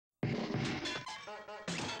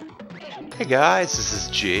Hey guys, this is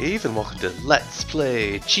Jaev and welcome to Let's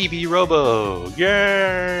Play Chibi Robo!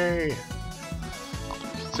 Yay!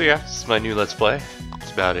 So yeah, this is my new Let's Play.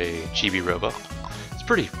 It's about a Chibi Robo. It's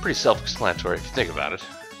pretty self-explanatory if you think about it.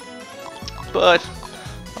 But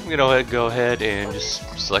I'm gonna go ahead and just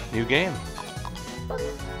select new game.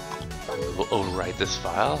 We'll overwrite this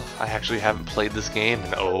file. I actually haven't played this game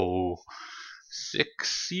in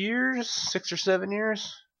 6 or 7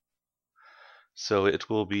 years. So it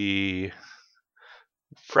will be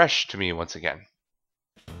fresh to me once again.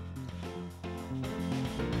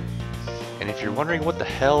 And if you're wondering what the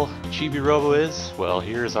hell Chibi Robo is, well,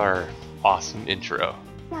 here's our awesome intro.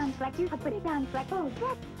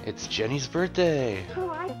 It's Jenny's birthday!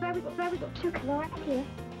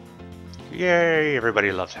 Yay!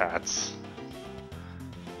 Everybody loves hats.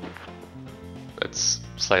 That's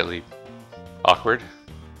slightly awkward.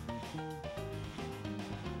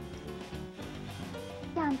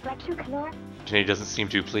 Jenny doesn't seem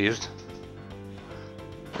too pleased.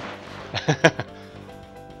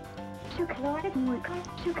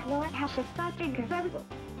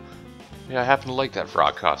 Yeah, I happen to like that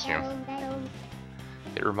frog costume.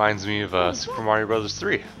 It reminds me of Super Mario Bros.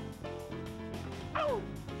 3.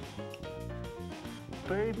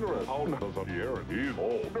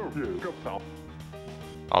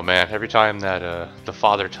 Oh man, every time that the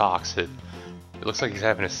father talks, it looks like he's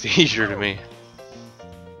having a seizure to me.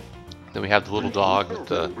 Then we have the little dog with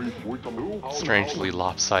the strangely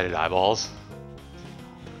lopsided eyeballs.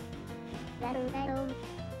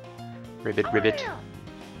 Ribbit, ribbit.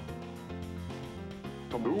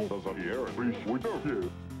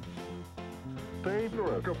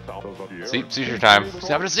 See, seizure time. He's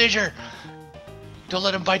having a seizure! Don't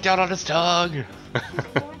let him bite down on his tongue!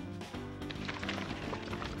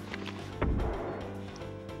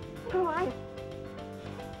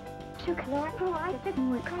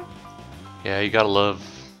 Yeah, you gotta love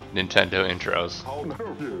Nintendo intros.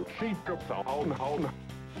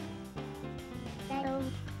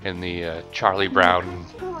 And the Charlie Brown,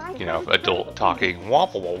 you know, adult talking wah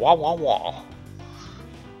wah wah wah wah.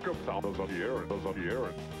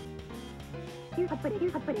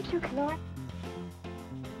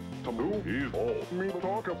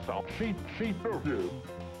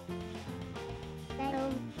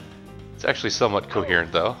 It's actually somewhat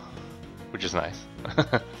coherent though, which is nice.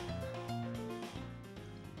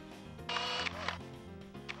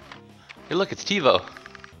 Hey look, it's TiVo.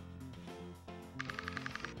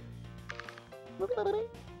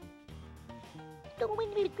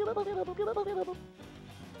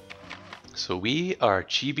 So we are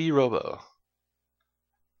Chibi Robo.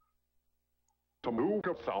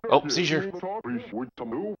 Oh, seizure.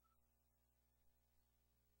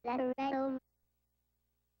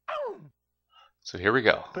 So here we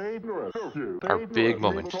go. Our big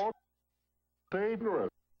moment.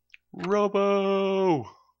 Robo!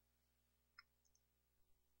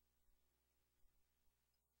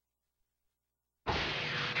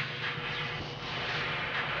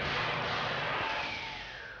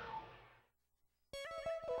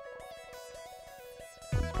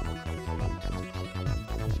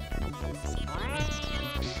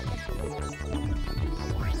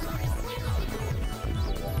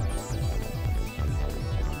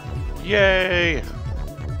 Yay!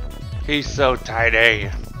 He's so tiny.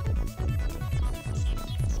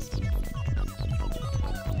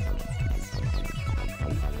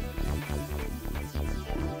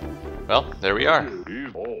 Well, there we are.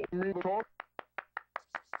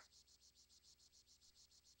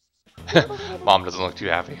 Mom doesn't look too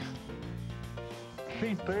happy.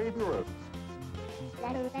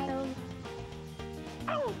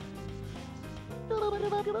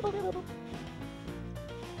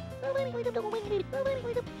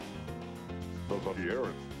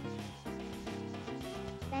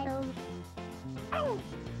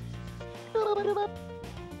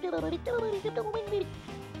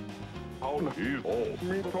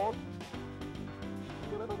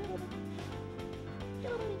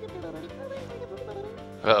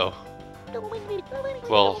 Uh-oh.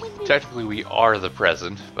 Well, technically we are the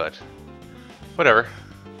present, but whatever.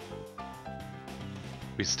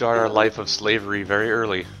 We start our life of slavery very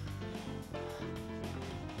early.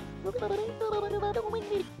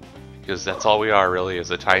 Because that's all we are really,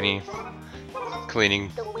 is a tiny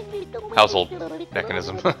cleaning household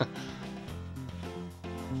mechanism.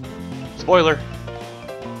 Spoiler!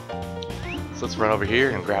 So let's run over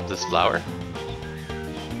here and grab this flower.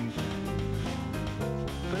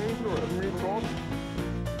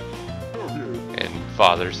 And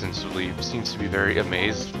Father seems to be very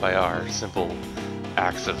amazed by our simple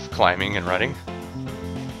acts of climbing and running.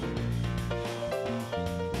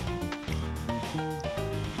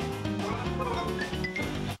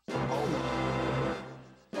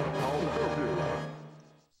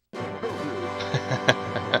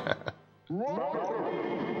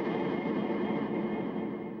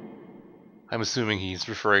 I'm assuming he's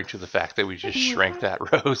referring to the fact that we just shrank that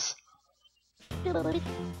rose.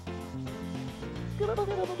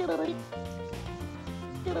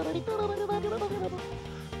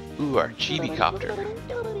 Ooh, our chibi copter.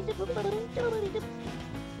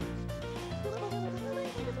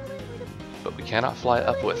 But we cannot fly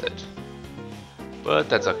up with it. But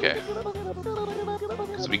that's okay.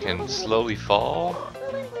 Because we can slowly fall,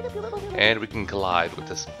 and we can collide with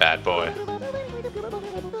this bad boy.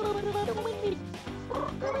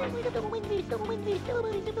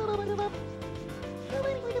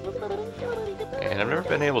 And I've never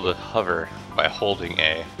been able to hover by holding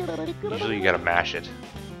A. Usually you gotta mash it.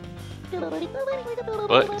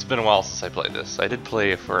 But it's been a while since I played this. I did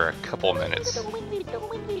play it for a couple minutes,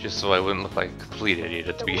 just so I wouldn't look like a complete idiot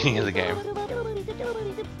at the beginning of the game.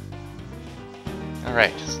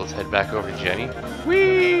 Alright, so let's head back over to Jenny.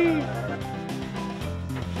 Whee!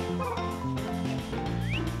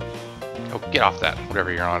 Oh, get off that,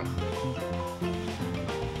 whatever you're on.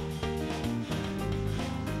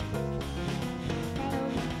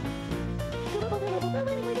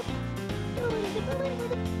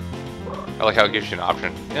 I like how it gives you an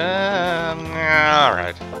option.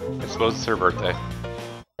 Alright. I suppose it's her birthday.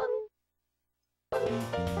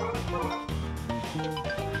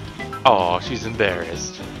 Oh, she's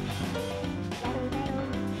embarrassed.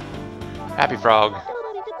 Happy Frog.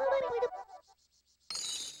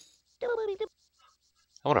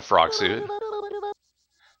 I want a frog suit.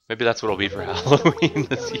 Maybe that's what it'll be for Halloween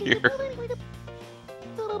this year.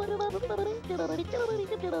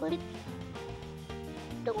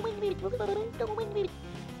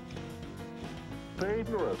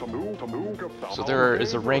 So there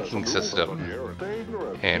is a ranking system,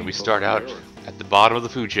 and we start out at the bottom of the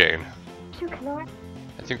food chain. I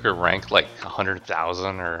think we're ranked like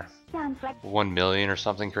 100,000 or 1 million or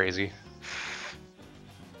something crazy.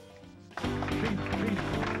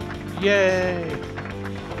 Yay!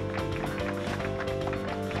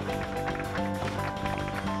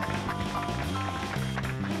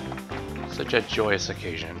 Such a joyous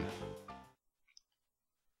occasion.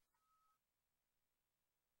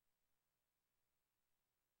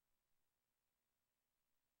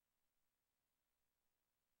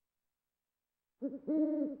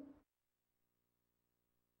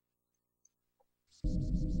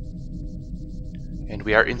 And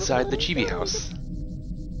we are inside the Chibi house.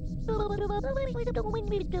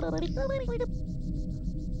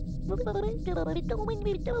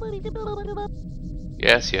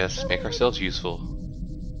 Yes, yes, make ourselves useful.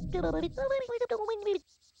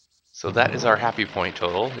 So that is our happy point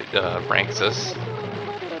total. It ranks us.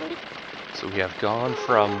 So we have gone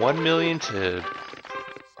from 1 million to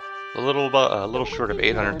a little short of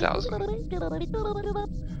 800,000.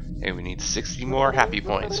 And we need 60 more happy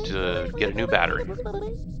points to get a new battery.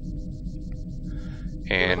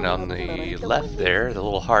 And on the left there, the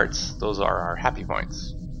little hearts, those are our happy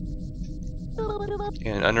points.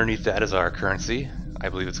 And underneath that is our currency. I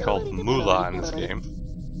believe it's called moolah in this game.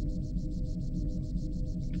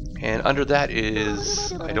 And under that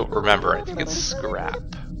is, I don't remember, I think it's scrap.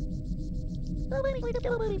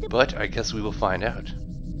 But I guess we will find out.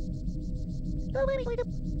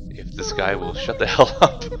 If this guy will shut the hell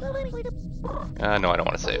up. No, I don't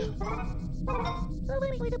want to save.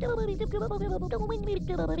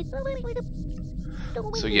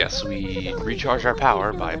 So yes, we recharge our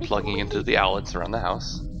power by plugging into the outlets around the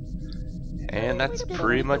house. And that's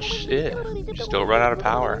pretty much it. Just don't run out of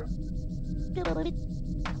power.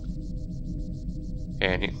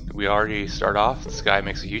 And we already start off, this guy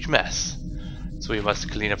makes a huge mess. So we must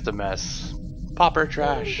clean up the mess. Popper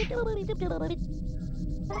trash!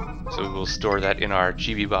 So we will store that in our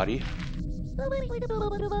chibi body.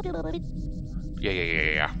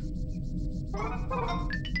 Yeah.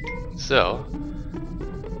 So,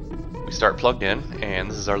 we start plugged in, and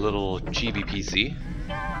this is our little chibi PC.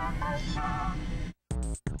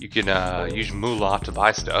 You can use moolah to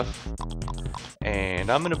buy stuff. And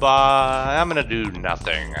I'm gonna do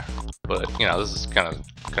nothing. But, you know, this is kind of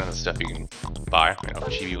the stuff you can buy. You know,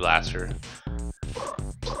 chibi blaster,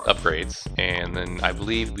 upgrades, and then I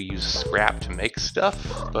believe we use scrap to make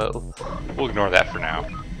stuff, but we'll ignore that for now.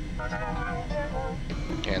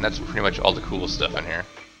 And that's pretty much all the cool stuff in here.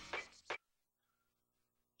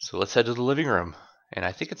 So let's head to the living room, and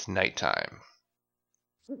I think it's nighttime.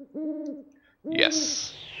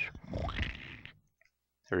 Yes.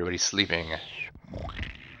 Everybody's sleeping.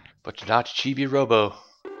 But not Chibi Robo,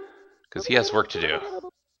 because he has work to do.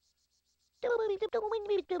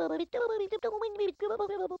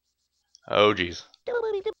 Oh, jeez.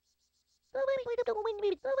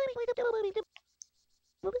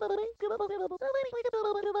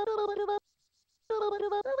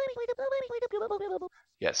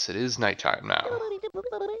 Yes, it is nighttime now.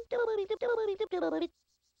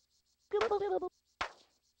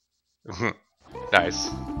 Nice.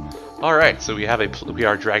 All right, so we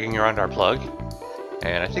are dragging around our plug,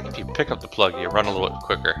 and I think if you pick up the plug, you run a little bit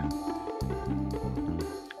quicker.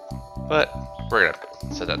 But we're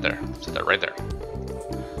gonna set that there. Set that right there.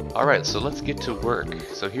 All right, so let's get to work.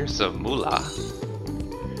 So here's some moolah,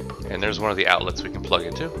 and there's one of the outlets we can plug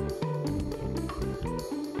into.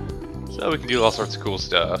 So we can do all sorts of cool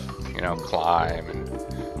stuff, you know, climb,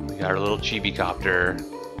 and we got our little chibi copter.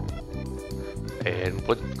 And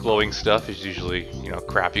what glowing stuff is usually, you know,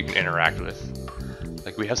 crap you can interact with.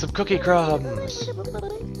 Like we have some cookie crumbs.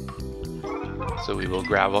 So we will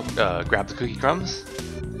grab the cookie crumbs.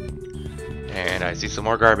 And I see some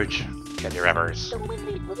more garbage. Candy wrappers.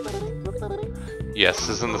 Yes,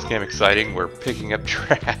 isn't this game exciting? We're picking up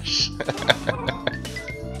trash.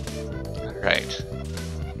 Alright.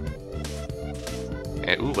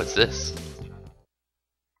 And ooh, what's this?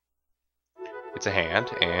 It's a hand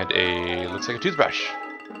and looks like a toothbrush.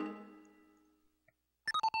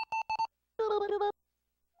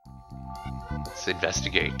 Let's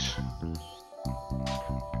investigate.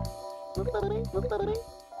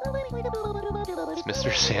 It's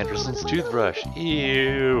Mr. Sanderson's toothbrush.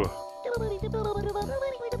 Ew.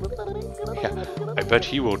 Yeah, I bet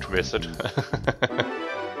he won't miss it.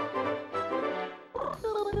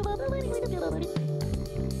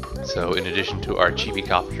 So in addition to our chibi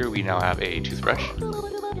copter, we now have a toothbrush.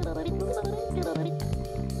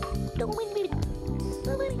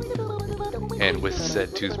 And with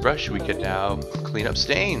said toothbrush, we can now clean up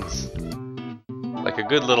stains. Like a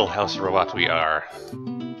good little house robot we are.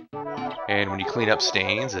 And when you clean up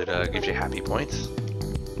stains, it gives you happy points.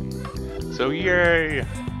 So yay!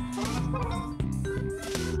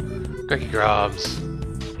 Cookie crumbs.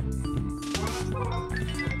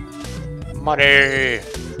 Money!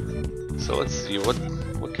 So let's see, what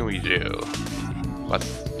can we do? Let's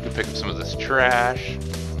pick up some of this trash.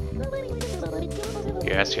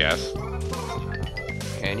 Yes, yes.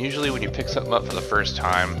 And usually when you pick something up for the first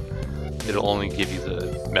time, it'll only give you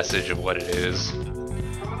the message of what it is.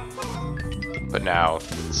 But now,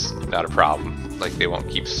 it's not a problem. Like, they won't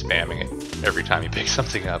keep spamming it every time you pick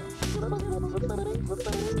something up.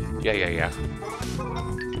 Yeah.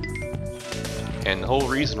 And the whole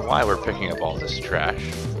reason why we're picking up all this trash.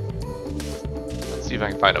 Let's see if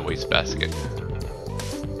I can find a wastebasket.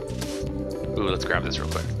 Ooh, let's grab this real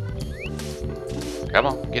quick. Come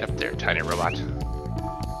on, get up there, tiny robot.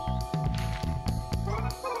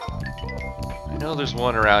 I know there's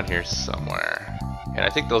one around here somewhere. And I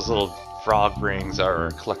think those little frog rings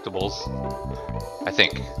are collectibles. I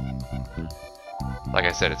think. Like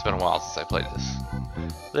I said, it's been a while since I played this.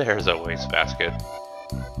 There's a wastebasket.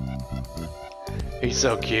 He's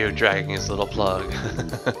so cute, dragging his little plug.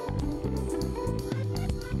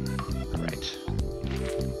 Alright.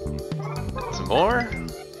 Some more.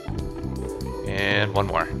 And one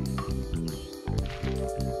more.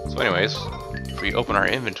 So anyways, if we open our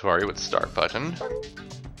inventory with the start button,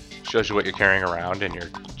 shows you what you're carrying around in your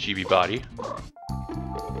chibi body.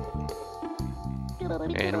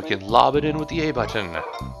 And we can lob it in with the A button.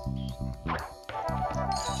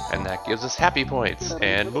 And that gives us happy points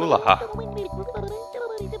and moolah.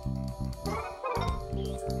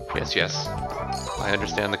 Yes, I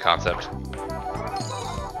understand the concept.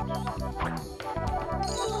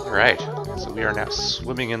 Alright, so we are now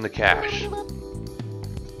swimming in the cash.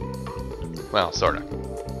 Well, sorta.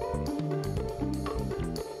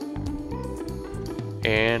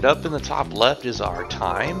 And up in the top left is our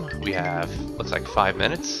time. We have, looks like 5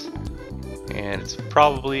 minutes. And it's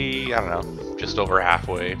probably, I don't know, just over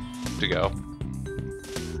halfway to go.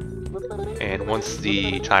 And once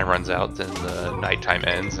the time runs out, then the nighttime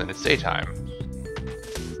ends and it's daytime.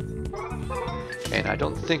 And I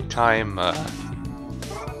don't think time,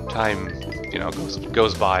 you know,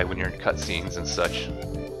 goes by when you're in cutscenes and such.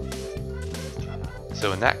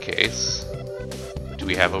 So in that case, what do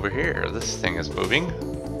we have over here? This thing is moving.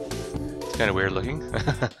 It's kind of weird looking.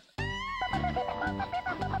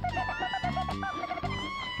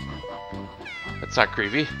 That's not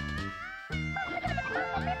creepy.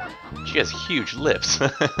 She has huge lips. I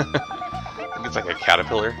think it's like a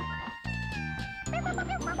caterpillar.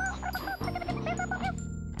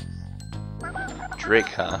 Drake,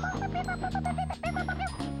 huh?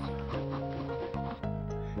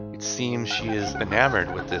 It seems she is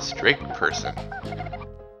enamored with this Drake person.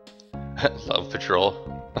 Love Patrol.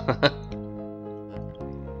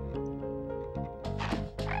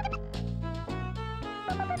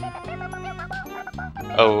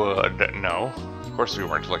 Oh, no. Of course we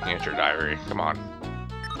weren't looking at your diary. Come on.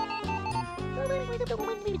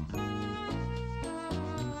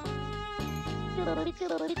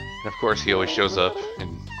 And of course he always shows up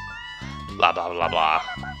and blah blah blah blah.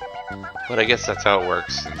 But I guess that's how it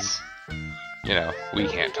works since, you know, we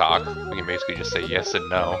can't talk. We can basically just say yes and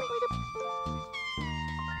no.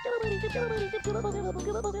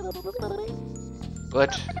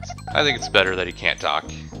 But I think it's better that he can't talk.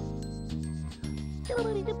 I've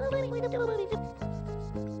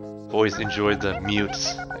always enjoyed the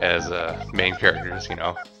mutes as main characters, you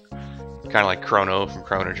know. Kind of like Chrono from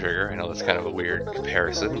Chrono Trigger. I know that's kind of a weird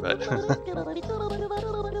comparison, but I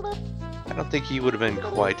don't think he would have been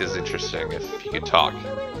quite as interesting if he could talk.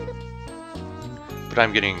 But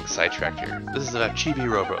I'm getting sidetracked here. This is about Chibi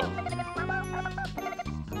Robo.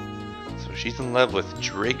 So she's in love with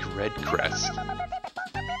Drake Redcrest.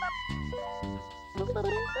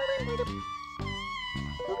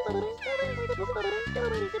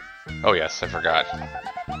 Oh yes, I forgot.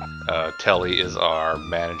 Telly is our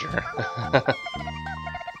manager.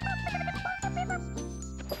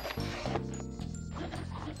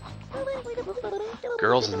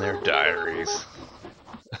 Girls in their diaries.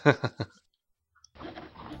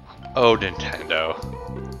 Oh, Nintendo.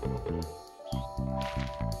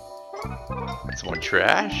 That's more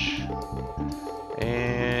trash.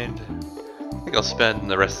 And I think I'll spend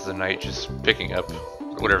the rest of the night just picking up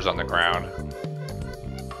whatever's on the ground.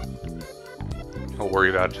 I'll worry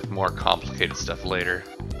about more complicated stuff later.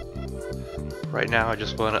 Right now I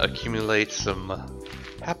just want to accumulate some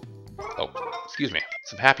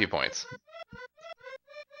some happy points.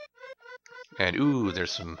 And ooh,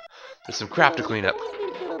 there's some crap to clean up.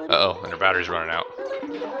 Uh-oh, and our battery's running out.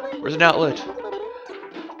 Where's an outlet?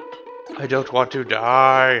 I don't want to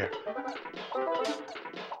die.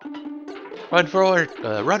 Run for it!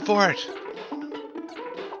 Run for it!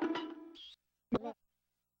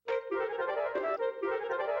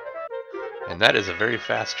 And that is a very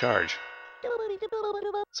fast charge.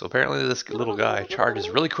 So apparently this little guy charges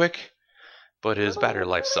really quick, but his battery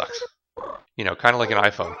life sucks. You know, kind of like an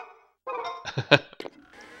iPhone.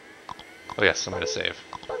 Oh yes, I'm gonna save.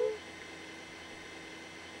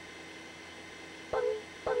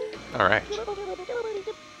 Alright.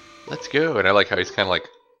 Let's go. And I like how he's kind of like,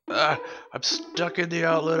 I'm stuck in the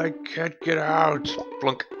outlet, I can't get out.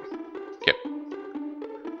 Blunk. Okay.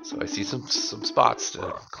 So I see some spots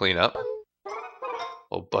to clean up.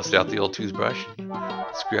 We'll bust out the old toothbrush.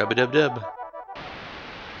 Scrub a dub dub.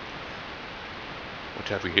 What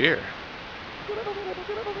have we here?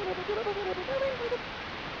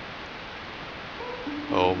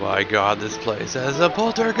 Oh my god, this place has a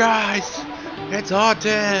poltergeist! It's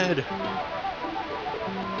haunted!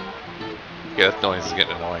 Okay, that noise is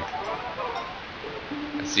getting annoying.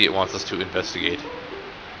 I see it wants us to investigate.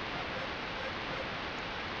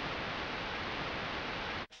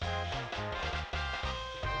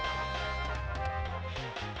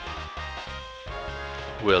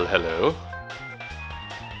 Well, hello.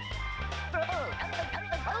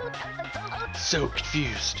 So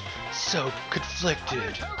confused, so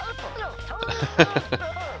conflicted.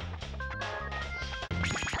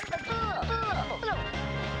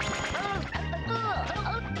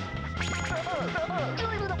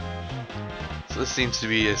 So this seems to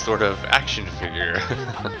be a sort of action figure.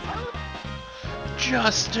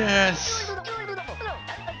 Justice!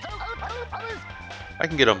 I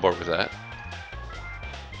can get on board with that.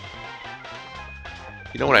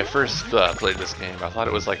 You know, when I first played this game, I thought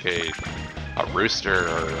it was like a rooster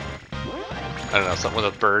or, I don't know, something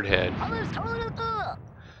with a bird head.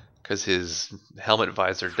 Because his helmet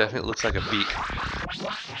visor definitely looks like a beak.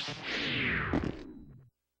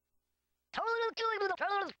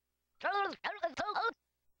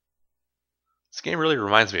 This game really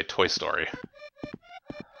reminds me of Toy Story.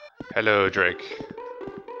 Hello, Drake.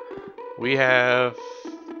 We have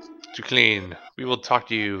to clean. We will talk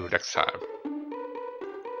to you next time.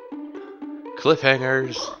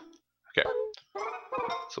 Cliffhangers. Okay.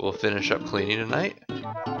 So we'll finish up cleaning tonight.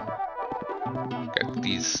 Got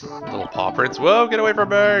these little paw prints. Whoa, get away from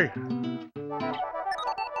me!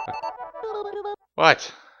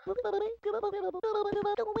 What?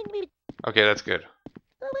 Okay, that's good.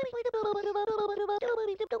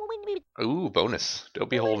 Ooh, bonus. Don't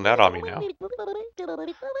be holding that on me now.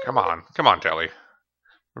 Come on. Come on, Telly.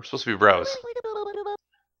 We're supposed to be bros.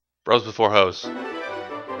 Bros before hoes.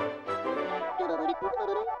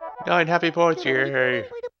 9 happy points, yay!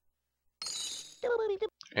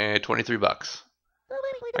 And 23 bucks.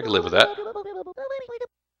 I can live with that.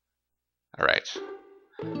 Alright.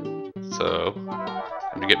 So,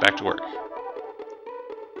 time to get back to work.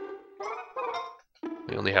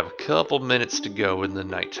 We only have a couple minutes to go in the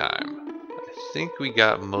nighttime. I think we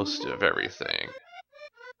got most of everything.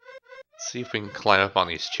 Let's see if we can climb up on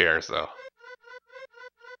these chairs, though.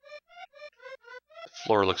 The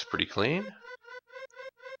floor looks pretty clean.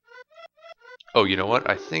 Oh, you know what?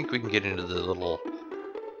 I think we can get into the little...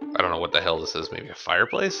 I don't know what the hell this is. Maybe a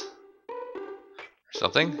fireplace? Or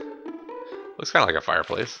something? Looks kind of like a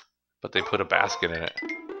fireplace, but they put a basket in it.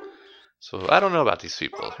 So I don't know about these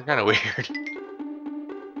people. They're kind of weird.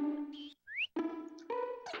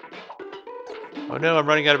 Oh no, I'm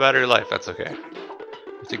running out of battery life. That's okay.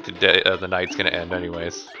 I think the night's gonna end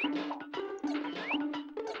anyways.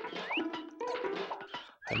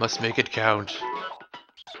 I must make it count.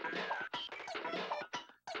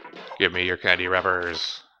 Give me your candy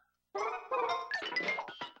wrappers.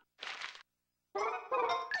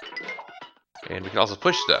 And we can also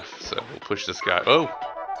push stuff. So we'll push this guy. Oh!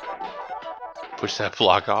 Push that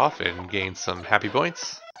block off and gain some happy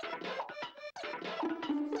points.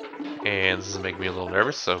 And this is making me a little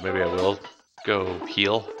nervous, so maybe I will go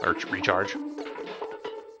heal or recharge.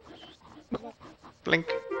 Blink.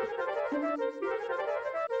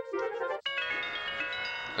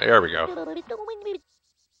 There we go.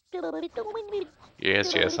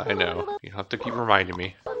 Yes, yes, I know. You have to keep reminding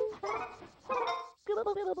me.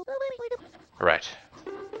 Alright.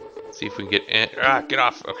 See if we can get get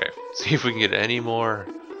off. Okay. See if we can get any more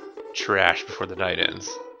trash before the night ends.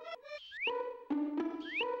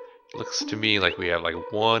 Looks to me like we have like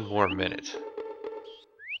 1 more minute.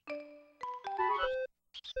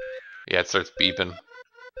 Yeah, it starts beeping.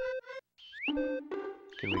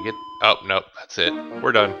 Can we get... Oh, nope, that's it.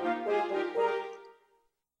 We're done.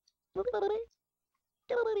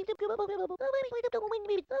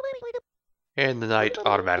 And the night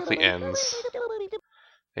automatically ends.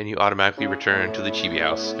 And you automatically return to the Chibi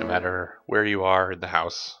house, no matter where you are in the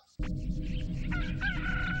house.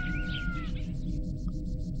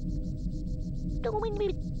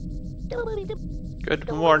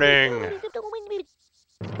 Good morning!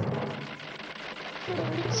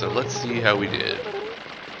 So let's see how we did.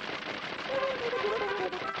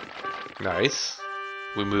 Nice.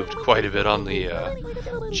 We moved quite a bit on the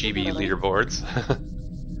Chibi leaderboards.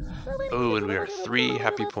 Oh, and we are 3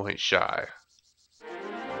 happy points shy.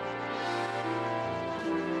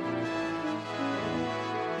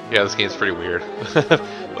 Yeah, this game's pretty weird.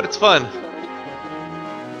 But it's fun.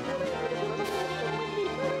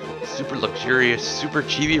 Super luxurious, super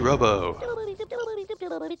Chibi Robo.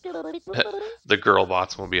 The girl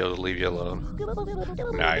bots won't be able to leave you alone.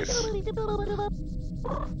 Nice.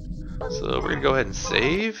 So we're gonna go ahead and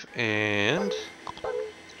save, and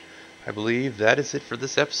I believe that is it for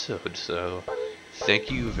this episode. So thank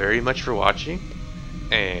you very much for watching,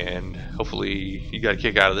 and hopefully you got a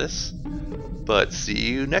kick out of this. But see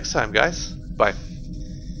you next time, guys. Bye.